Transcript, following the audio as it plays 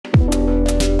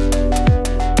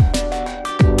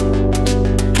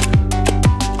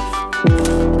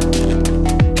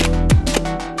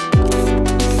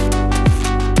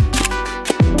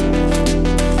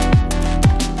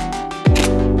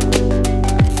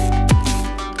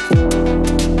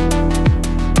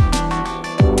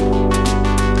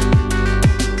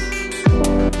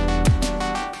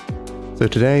So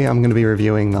today I'm going to be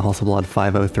reviewing the Hasselblad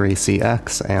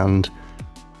 503cx and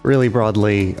really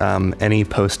broadly any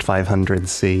post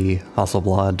 500C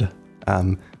Hasselblad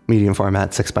medium format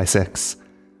 6x6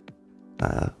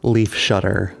 leaf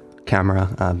shutter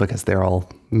camera because they're all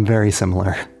very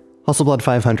similar. Hasselblad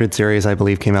 500 series I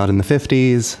believe came out in the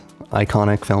 50s,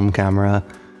 iconic film camera,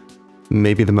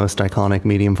 maybe the most iconic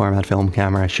medium format film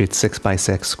camera, shoots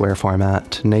 6x6 square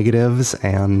format negatives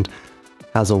and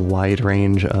has a wide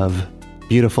range of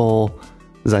beautiful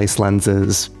Zeiss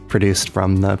lenses produced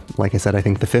from the, like I said, I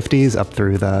think the 50s up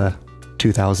through the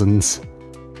 2000s.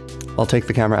 I'll take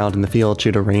the camera out in the field,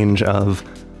 shoot a range of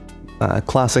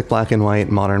classic black and white,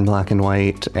 modern black and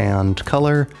white, and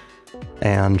color,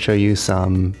 and show you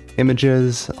some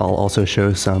images. I'll also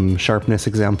show some sharpness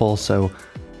examples. So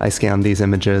I scanned these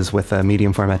images with a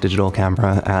medium format digital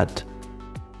camera at,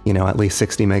 at least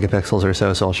 60 megapixels or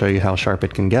so I'll show you how sharp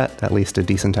it can get, at least a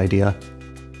decent idea.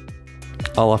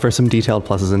 I'll offer some detailed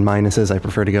pluses and minuses. I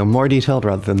prefer to go more detailed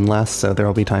rather than less, so there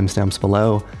will be timestamps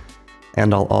below.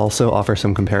 And I'll also offer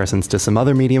some comparisons to some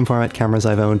other medium format cameras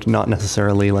I've owned, not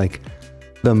necessarily like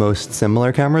the most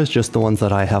similar cameras, just the ones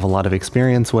that I have a lot of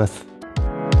experience with.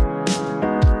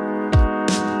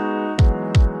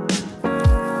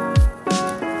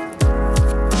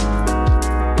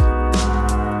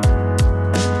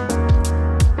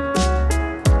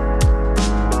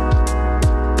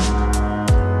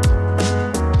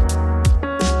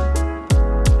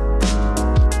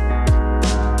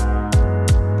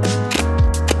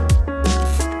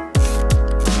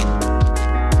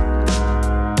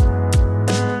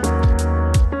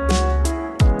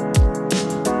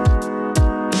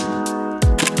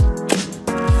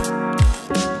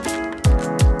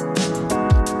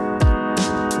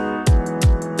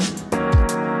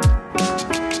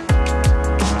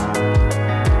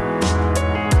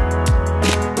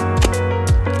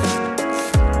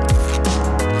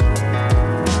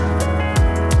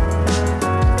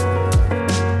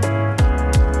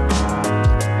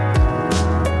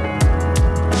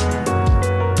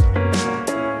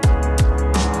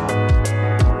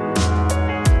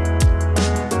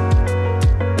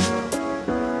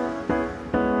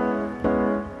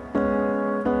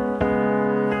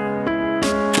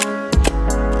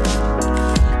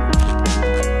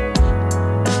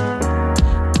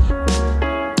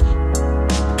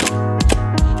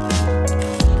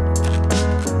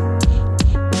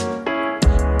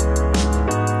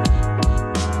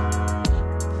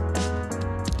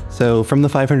 So from the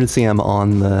 500cm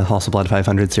on, the Hasselblad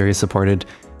 500 series supported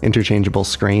interchangeable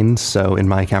screens. So in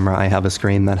my camera, I have a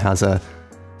screen that has a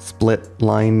split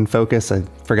line focus. I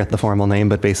forget the formal name,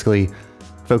 but basically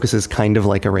focuses kind of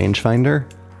like a rangefinder.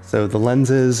 So the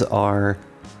lenses are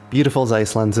beautiful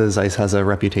Zeiss lenses. Zeiss has a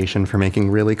reputation for making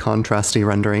really contrasty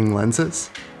rendering lenses.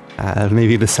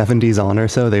 Maybe the 70s on or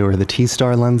so, they were the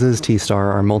T-Star lenses.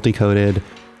 T-Star are multi-coated,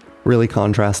 really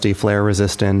contrasty, flare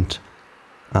resistant,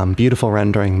 beautiful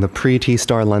rendering. The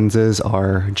pre-T-Star lenses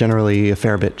are generally a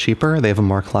fair bit cheaper. They have a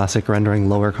more classic rendering,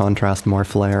 lower contrast, more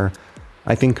flare.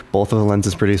 I think both of the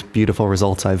lenses produce beautiful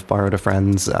results. I've borrowed a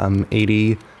friend's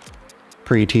 80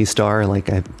 pre-T-Star, I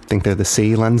think they're the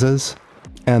C lenses,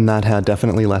 and that had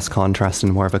definitely less contrast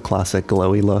and more of a classic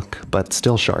glowy look, but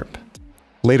still sharp.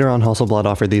 Later on, Hasselblad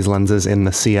offered these lenses in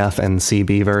the CF and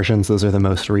CB versions. Those are the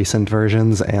most recent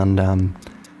versions, and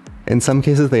in some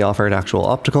cases, they offered actual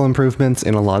optical improvements.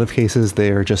 In a lot of cases,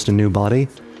 they are just a new body.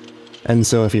 And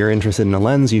so if you're interested in a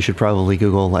lens, you should probably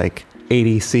Google 80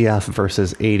 CF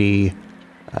versus 80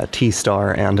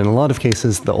 T-Star. And in a lot of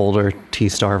cases, the older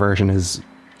T-Star version is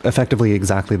effectively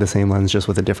exactly the same lens, just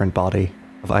with a different body.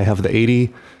 I have the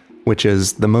 80, which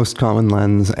is the most common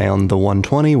lens, and the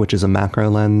 120, which is a macro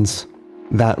lens.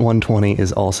 That 120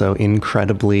 is also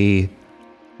incredibly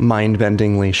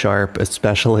mind-bendingly sharp,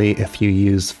 especially if you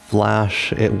use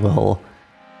flash. It will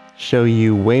show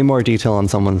you way more detail on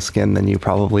someone's skin than you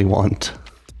probably want.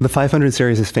 The 500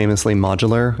 series is famously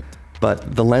modular,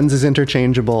 but the lens is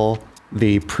interchangeable.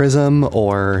 The prism,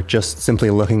 or just simply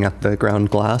looking at the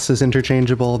ground glass, is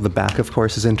interchangeable. The back, of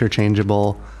course, is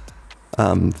interchangeable.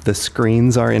 The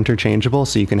screens are interchangeable,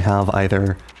 so you can have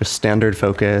either just standard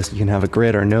focus, you can have a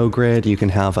grid or no grid, you can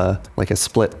have a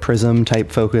split prism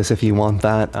type focus if you want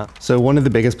that. So one of the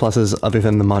biggest pluses, other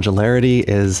than the modularity,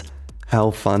 is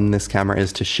how fun this camera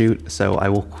is to shoot. So I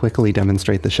will quickly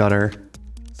demonstrate the shutter.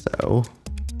 So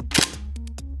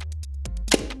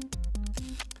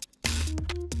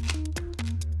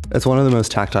it's one of the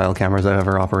most tactile cameras I've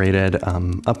ever operated,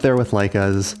 up there with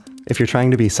Leica's. If you're trying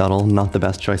to be subtle, not the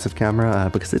best choice of camera,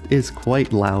 because it is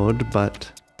quite loud,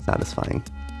 but satisfying.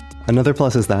 Another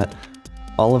plus is that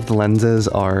All of the lenses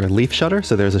are leaf shutter,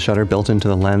 so there's a shutter built into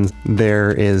the lens.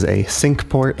 There is a sync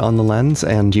port on the lens,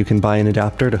 and you can buy an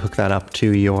adapter to hook that up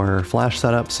to your flash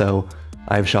setup, so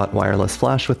I've shot wireless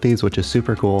flash with these, which is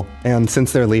super cool. And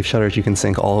since they're leaf shutters, you can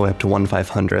sync all the way up to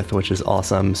 1/500th, which is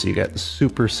awesome, so you get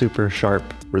super, super sharp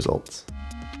results.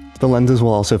 The lenses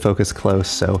will also focus close,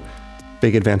 so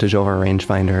big advantage over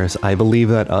rangefinders. I believe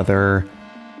that other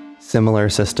similar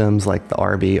systems like the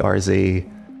RB, RZ,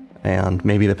 and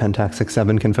maybe the Pentax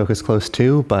 6.7 can focus close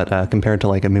too, but compared to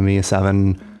like a Mamiya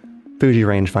 7, Fuji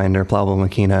rangefinder, Plaubo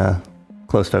Makina,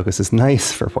 close focus is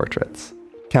nice for portraits.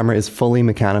 Camera is fully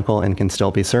mechanical and can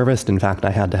still be serviced. In fact, I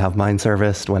had to have mine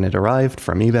serviced when it arrived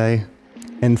from eBay.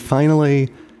 And finally,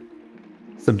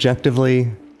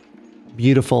 subjectively,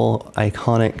 beautiful,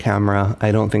 iconic camera.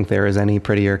 I don't think there is any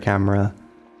prettier camera,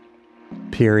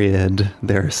 period.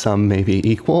 There are some maybe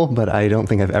equal, but I don't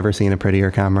think I've ever seen a prettier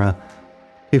camera.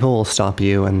 People will stop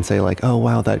you and say like, oh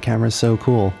wow, that camera's so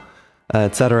cool,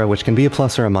 etc., which can be a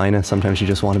plus or a minus. Sometimes you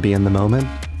just want to be in the moment.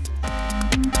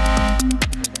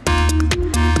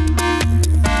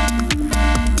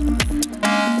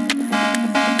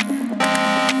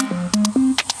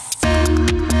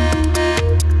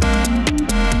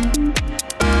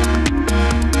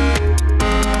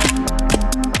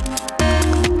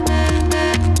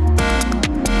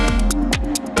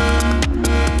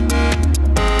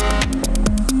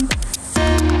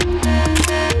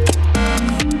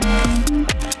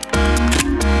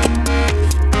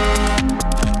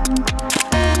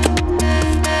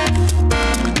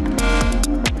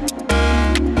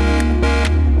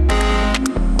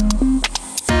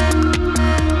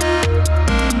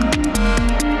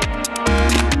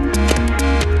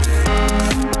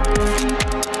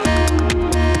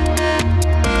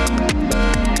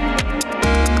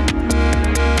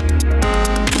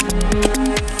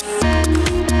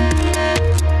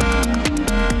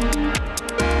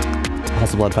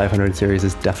 Hasselblad 500 series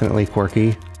is definitely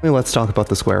quirky. Let's talk about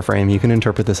the square frame. You can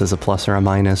interpret this as a plus or a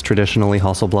minus. Traditionally,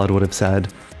 Hasselblad would have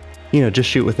said, you know, just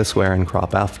shoot with the square and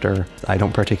crop after. I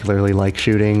don't particularly like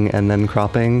shooting and then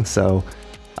cropping, so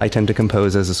I tend to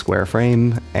compose as a square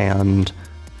frame, and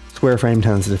square frame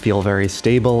tends to feel very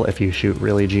stable. If you shoot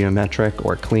really geometric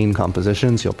or clean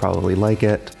compositions, you'll probably like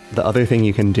it. The other thing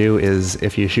you can do is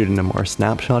if you shoot in a more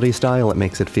snapshotty style, it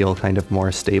makes it feel kind of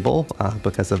more stable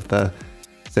because of the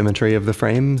symmetry of the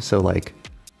frame. So like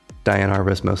Diane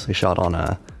Arbus mostly shot on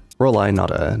a Rollei,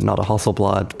 not a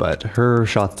Hasselblad, but her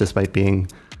shots, despite being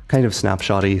kind of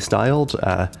snapshotty styled,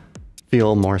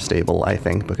 feel more stable, I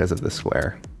think, because of the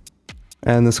square.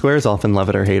 And the squares often love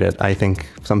it or hate it. I think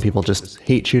some people just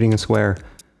hate shooting a square.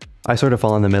 I sort of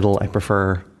fall in the middle. I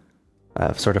prefer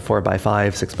sort of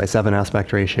 4:5, 6:7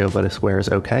 aspect ratio, but a square is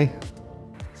okay.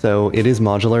 So it is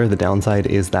modular. The downside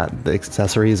is that the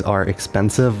accessories are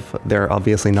expensive. They're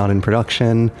obviously not in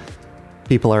production.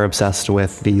 People are obsessed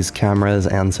with these cameras,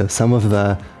 and so some of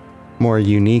the more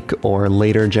unique or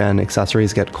later gen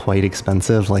accessories get quite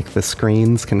expensive. Like the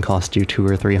screens can cost you $200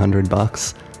 or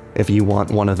 $300. If you want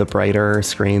one of the brighter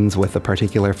screens with a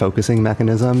particular focusing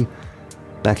mechanism,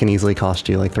 that can easily cost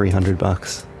you like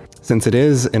 $300. Since it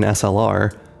is an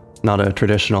SLR, not a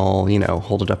traditional, you know,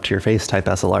 hold it up to your face type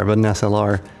SLR, but an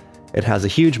SLR, it has a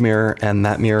huge mirror, and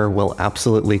that mirror will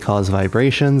absolutely cause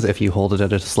vibrations if you hold it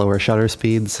at a slower shutter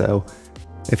speed. So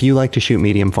if you like to shoot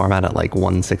medium format at like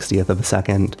 1/60th of a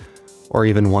second, or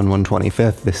even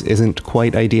 1/125th, this isn't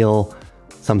quite ideal.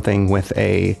 Something with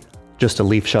just a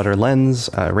leaf shutter lens,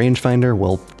 rangefinder,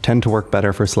 will tend to work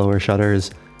better for slower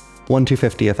shutters.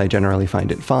 1/250th, I generally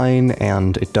find it fine,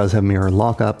 and it does have mirror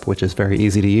lockup, which is very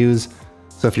easy to use.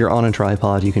 So if you're on a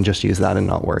tripod, you can just use that and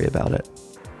not worry about it.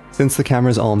 Since the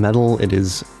camera's all metal, it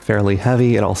is fairly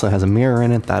heavy. It also has a mirror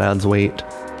in it, that adds weight.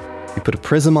 You put a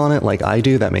prism on it like I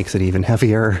do, that makes it even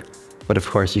heavier. But of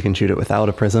course you can shoot it without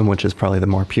a prism, which is probably the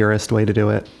more purest way to do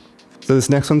it. So this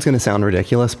next one's gonna sound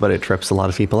ridiculous, but it trips a lot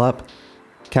of people up.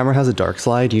 Camera has a dark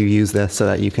slide. You use this so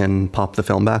that you can pop the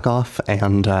film back off,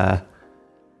 and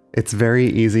it's very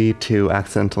easy to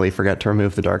accidentally forget to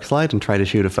remove the dark slide and try to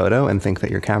shoot a photo and think that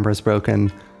your camera's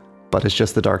broken, but it's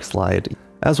just the dark slide.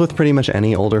 As with pretty much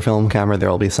any older film camera, there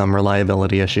will be some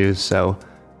reliability issues, so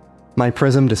my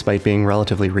Prism, despite being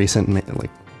relatively recent,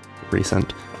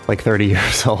 like 30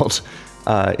 years old,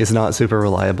 is not super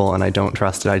reliable, and I don't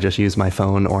trust it. I just use my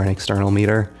phone or an external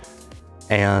meter.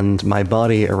 And my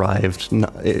body arrived,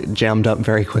 it jammed up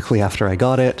very quickly after I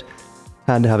got it.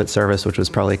 Had to have it serviced, which was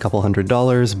probably a couple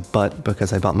 $100, but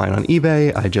because I bought mine on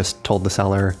eBay, I just told the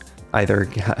seller either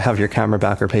have your camera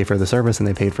back or pay for the service, and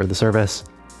they paid for the service.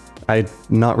 I'd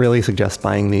not really suggest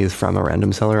buying these from a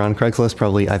random seller on Craigslist.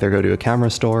 Probably either go to a camera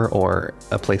store or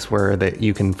a place where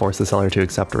you can force the seller to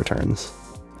accept returns.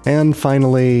 And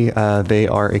finally, they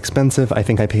are expensive. I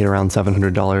think I paid around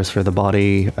 $700 for the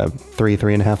body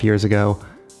 3.5 years ago.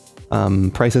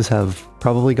 Prices have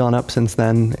probably gone up since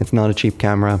then. It's not a cheap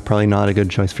camera, probably not a good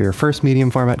choice for your first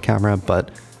medium format camera,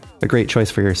 but a great choice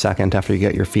for your second after you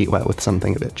get your feet wet with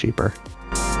something a bit cheaper.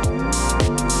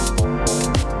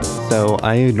 So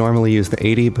I normally use the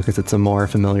 80 because it's a more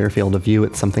familiar field of view.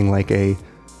 It's something like a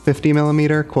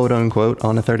 50mm, quote unquote,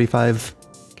 on a 35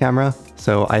 camera.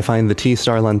 So I find the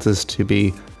T-star lenses to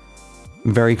be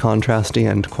very contrasty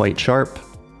and quite sharp.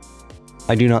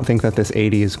 I do not think that this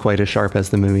 80 is quite as sharp as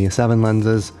the Mamiya 7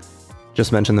 lenses.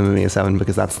 Just mention the Mamiya 7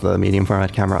 because that's the medium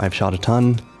format camera I've shot a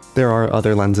ton. There are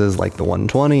other lenses like the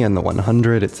 120 and the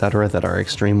 100, etc. that are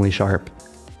extremely sharp,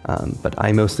 but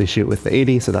I mostly shoot with the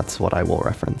 80, so that's what I will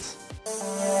reference.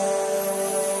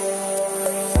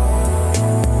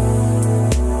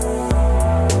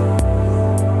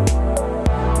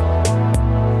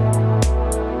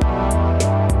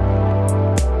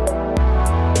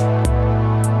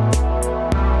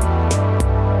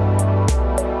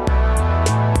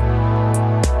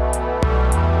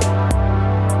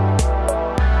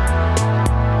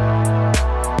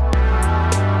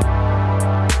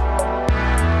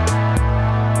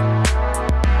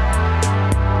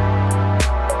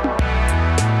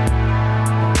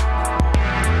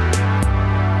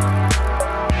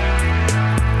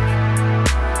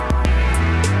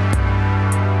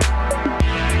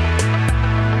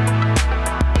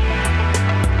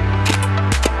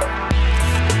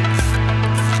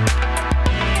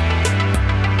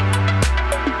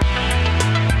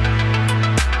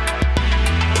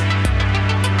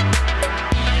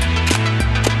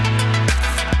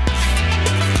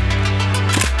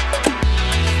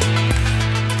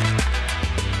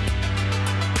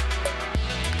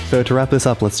 So to wrap this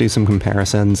up, let's do some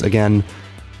comparisons. Again,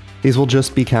 these will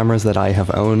just be cameras that I have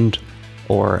owned,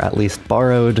 or at least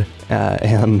borrowed,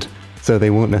 and so they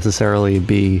won't necessarily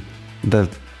be the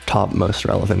top most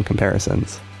relevant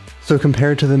comparisons. So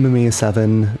compared to the Mamiya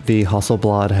 7, the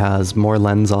Hasselblad has more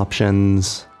lens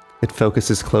options, it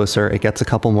focuses closer, it gets a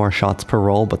couple more shots per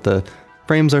roll, but the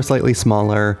frames are slightly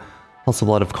smaller.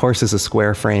 Hasselblad, of course, is a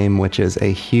square frame, which is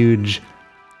a huge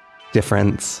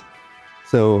difference.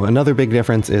 So another big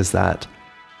difference is that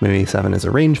Mamiya 7 is a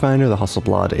rangefinder, the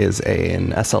Hasselblad is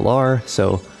an SLR,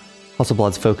 so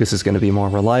Hasselblad's focus is going to be more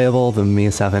reliable. The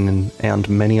Mamiya 7 and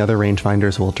many other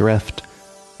rangefinders will drift.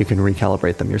 You can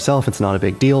recalibrate them yourself, it's not a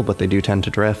big deal, but they do tend to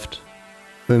drift.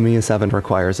 The Mamiya 7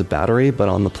 requires a battery, but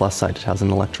on the plus side it has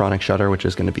an electronic shutter, which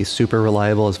is going to be super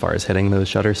reliable as far as hitting those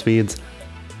shutter speeds.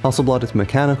 Hasselblad is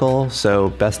mechanical, so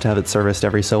best to have it serviced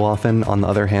every so often. On the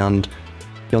other hand,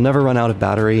 you'll never run out of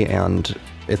battery, and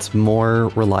it's more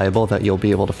reliable that you'll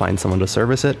be able to find someone to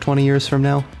service it 20 years from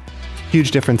now.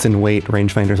 Huge difference in weight,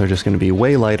 rangefinders are just going to be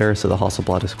way lighter, so the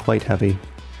Hasselblad is quite heavy.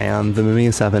 And the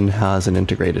Mamiya 7 has an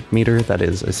integrated meter that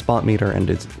is a spot meter and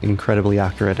is incredibly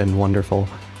accurate and wonderful.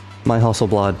 My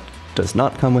Hasselblad does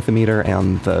not come with a meter,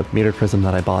 and the meter prism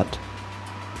that I bought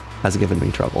has given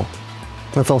me trouble.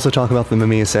 Let's also talk about the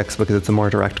Mamiya 6 because it's a more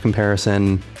direct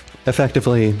comparison.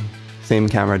 Effectively, same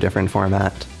camera, different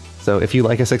format. So if you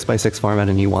like a 6x6 format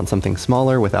and you want something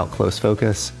smaller without close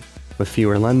focus, with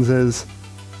fewer lenses,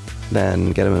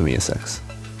 then get a Mamiya 6.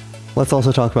 Let's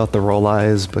also talk about the roll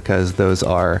eyes because those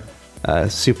are a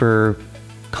super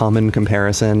common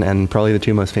comparison and probably the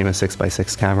two most famous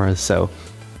 6x6 cameras. So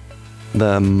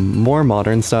the more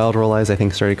modern styled roll eyes I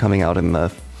think started coming out in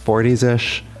the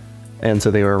 40s-ish, and so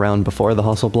they were around before the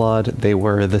Hasselblad. They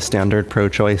were the standard pro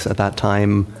choice at that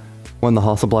time. When the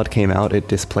Hasselblad came out, it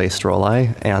displaced roll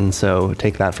eye, and so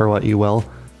take that for what you will.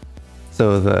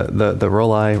 So the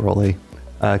roll eye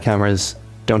cameras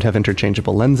don't have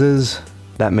interchangeable lenses.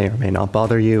 That may or may not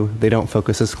bother you. They don't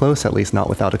focus as close, at least not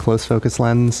without a close focus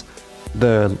lens.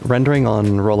 The rendering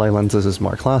on roll eye lenses is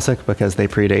more classic because they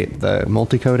predate the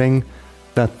multi-coating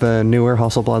that the newer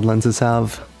Hasselblad lenses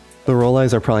have. The roll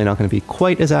eyes are probably not going to be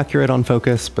quite as accurate on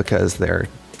focus because they're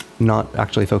not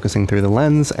actually focusing through the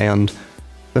lens, and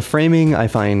the framing I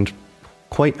find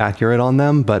quite accurate on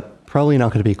them, but probably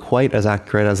not going to be quite as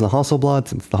accurate as the Hasselblad,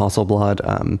 since the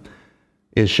Hasselblad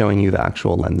is showing you the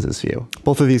actual lens's view.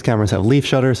 Both of these cameras have leaf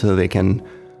shutter, so they can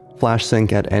flash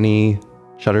sync at any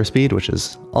shutter speed, which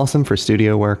is awesome for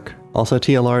studio work. Also,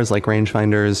 TLRs, like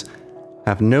rangefinders,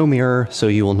 have no mirror, so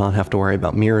you will not have to worry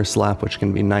about mirror slap, which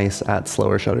can be nice at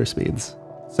slower shutter speeds.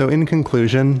 So in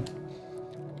conclusion,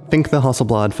 I think the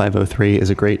Hasselblad 503 is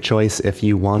a great choice if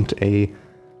you want a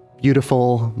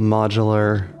beautiful,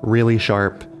 modular, really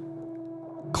sharp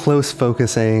close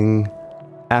focusing,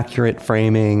 accurate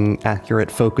framing,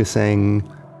 accurate focusing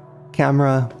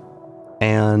camera,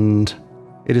 and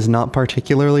it is not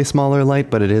particularly smaller light,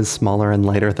 but it is smaller and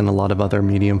lighter than a lot of other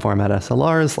medium format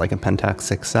SLRs like a Pentax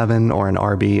 6.7 or an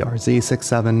RB RZ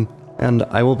 6.7. And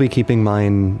I will be keeping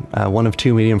mine, one of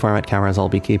two medium format cameras I'll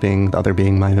be keeping, the other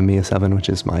being my Mamiya 7, which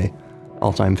is my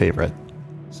all-time favorite.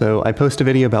 So I post a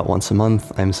video about once a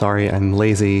month. I'm sorry, I'm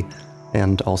lazy,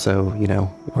 and also, you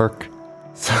know, work.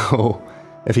 So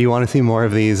if you want to see more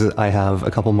of these, I have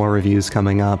a couple more reviews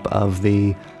coming up of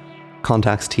the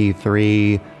Contax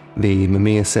T3, the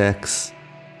Mamiya 6,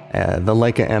 the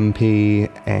Leica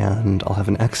MP, and I'll have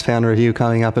an X-Fan review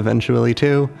coming up eventually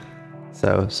too.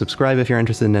 So subscribe if you're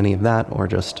interested in any of that, or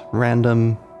just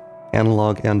random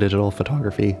analog and digital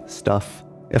photography stuff.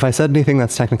 If I said anything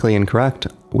that's technically incorrect,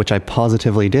 which I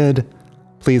positively did,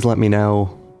 please let me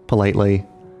know politely,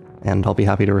 and I'll be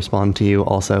happy to respond to you.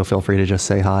 Also, feel free to just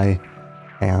say hi,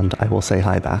 and I will say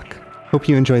hi back. Hope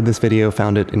you enjoyed this video,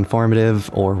 found it informative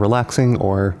or relaxing,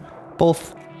 or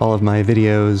both. All of my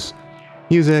videos,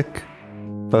 music,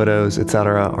 photos,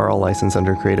 etc. are all licensed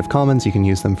under Creative Commons. You can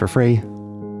use them for free.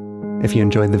 If you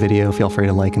enjoyed the video, feel free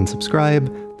to like and subscribe.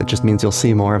 That just means you'll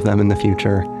see more of them in the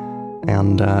future.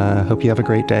 And hope you have a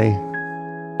great day.